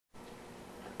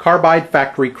Carbide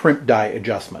factory crimp die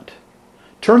adjustment.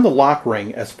 Turn the lock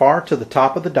ring as far to the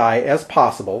top of the die as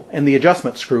possible and the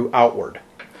adjustment screw outward.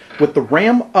 With the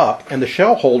ram up and the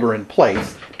shell holder in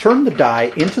place, turn the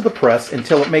die into the press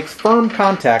until it makes firm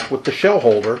contact with the shell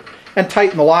holder and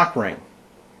tighten the lock ring.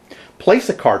 Place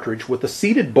a cartridge with a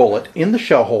seated bullet in the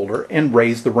shell holder and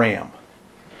raise the ram.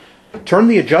 Turn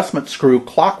the adjustment screw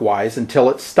clockwise until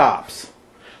it stops.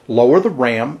 Lower the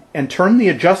ram and turn the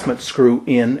adjustment screw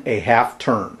in a half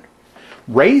turn.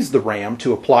 Raise the ram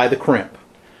to apply the crimp.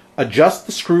 Adjust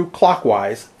the screw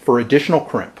clockwise for additional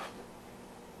crimp.